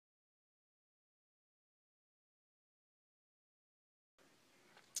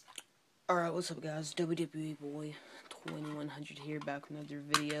Alright, what's up guys, WWE Boy 2100 here, back with another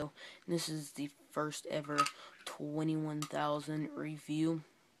video. And this is the first ever 21,000 review.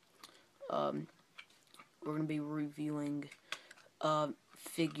 We're going to be reviewing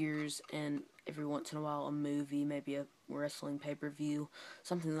figures and every once in a while a movie, maybe a wrestling pay-per-view,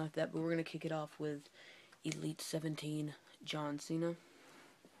 something like that. But we're going to kick it off with Elite 17 John Cena.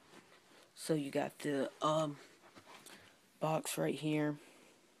 So you got the box right here.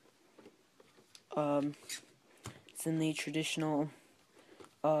 It's in the traditional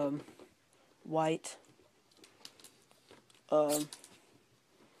white. On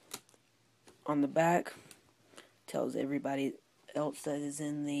the back tells everybody else that is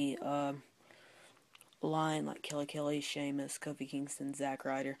in the line, like Kelly, Sheamus, Kofi Kingston, Zack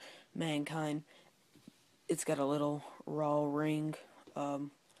Ryder, Mankind. It's got a little Raw ring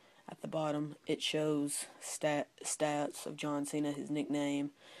at the bottom. It shows stats of John Cena, his nickname,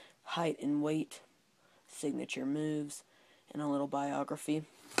 height and weight, signature moves, and a little biography.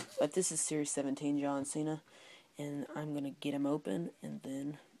 But this is Series 17 John Cena, and I'm going to get him open and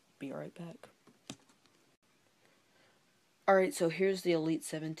then be right back. Alright, so here's the Elite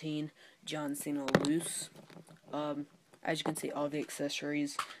 17 John Cena loose. As you can see, all the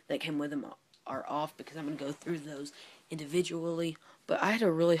accessories that came with him are off because I'm going to go through those individually. But I had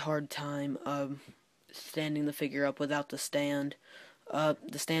a really hard time standing the figure up without the stand. The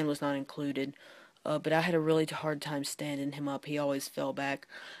stand was not included, but I had a really hard time standing him up. He always fell back.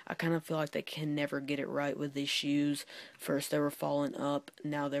 I kind of feel like they can never get it right with these shoes. First they were falling up,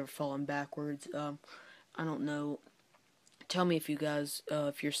 now they were falling backwards. I don't know. Tell me if you guys,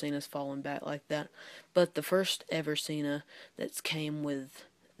 if your Cena's falling back like that. But the first ever Cena that came with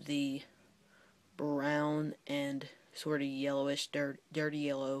the brown and sort of yellowish, dirty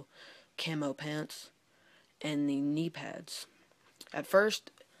yellow camo pants and the knee pads. At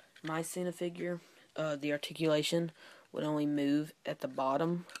first, my Cena figure, the articulation would only move at the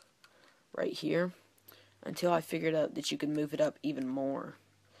bottom, right here, until I figured out that you could move it up even more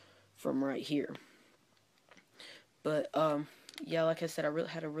from right here. But, yeah, like I said, I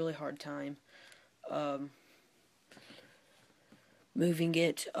had a really hard time moving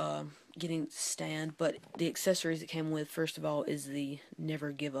it, getting stand. But the accessories it came with, first of all, is the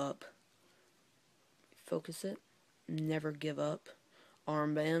Never Give Up. Focus it. Never Give Up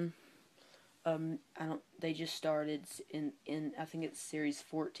armband. They just started in I think it's Series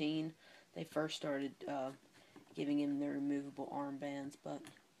 14. They first started giving him the removable armbands, but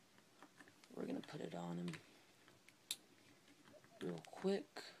we're gonna put it on him real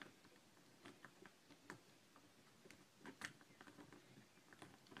quick.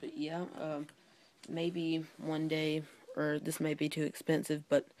 But yeah, maybe one day, or this may be too expensive,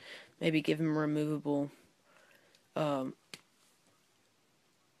 but maybe give him removable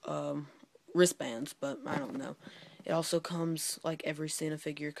wristbands, but I don't know. It also comes, like every Cena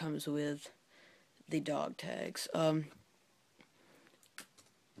figure, comes with the dog tags.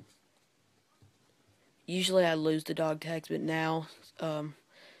 Usually I lose the dog tags, but now,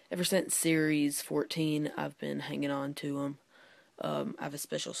 ever since Series 14, I've been hanging on to them. I have a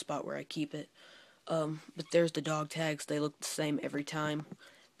special spot where I keep it. But there's the dog tags. They look the same every time.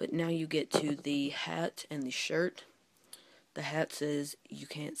 But now you get to the hat and the shirt. The hat says, "You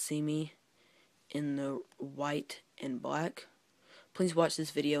can't see me," in the white and black. Please watch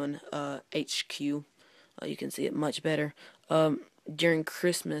this video in HQ. You can see it much better. During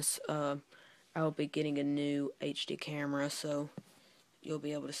Christmas, I will be getting a new HD camera, so you'll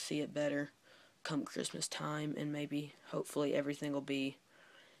be able to see it better come Christmas time, and maybe, hopefully, everything will be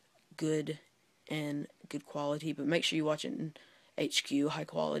good and good quality. But make sure you watch it in HQ, high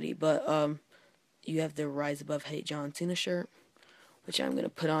quality. But you have the Rise Above Hate John Cena shirt, which I'm going to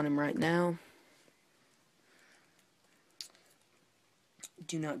put on him right now.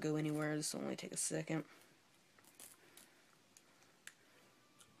 Do not go anywhere. This will only take a second.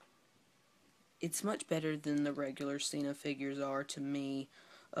 It's much better than the regular Cena figures are to me.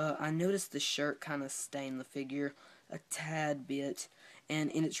 I noticed the shirt kind of stained the figure a tad bit. And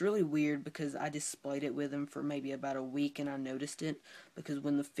it's really weird because I displayed it with him for maybe about a week and I noticed it. Because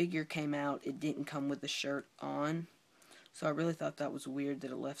when the figure came out, it didn't come with the shirt on. So I really thought that was weird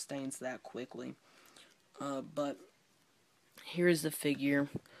that it left stains that quickly. But here is the figure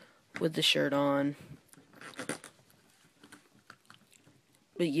with the shirt on.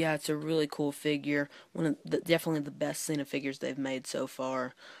 But yeah, it's a really cool figure. Definitely the best Cena figures they've made so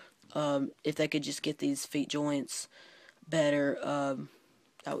far. If they could just get these feet joints better,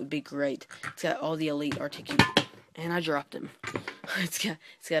 that would be great. It's got all the elite articulation, and I dropped him. It's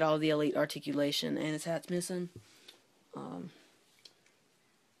got all the elite articulation, and his hat's missing.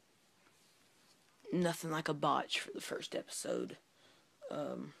 nothing like a botch for the first episode.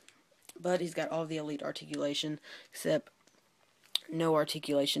 But he's got all the elite articulation, except no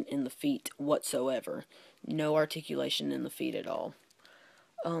articulation in the feet whatsoever. No articulation in the feet at all.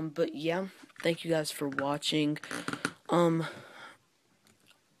 But yeah, thank you guys for watching. I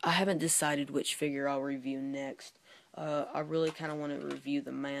haven't decided which figure I'll review next. I really kind of want to review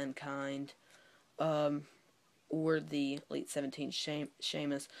the Mankind, or the Elite 17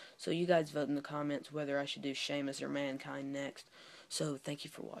 Sheamus. So you guys vote in the comments whether I should do Sheamus or Mankind next. So thank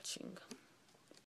you for watching.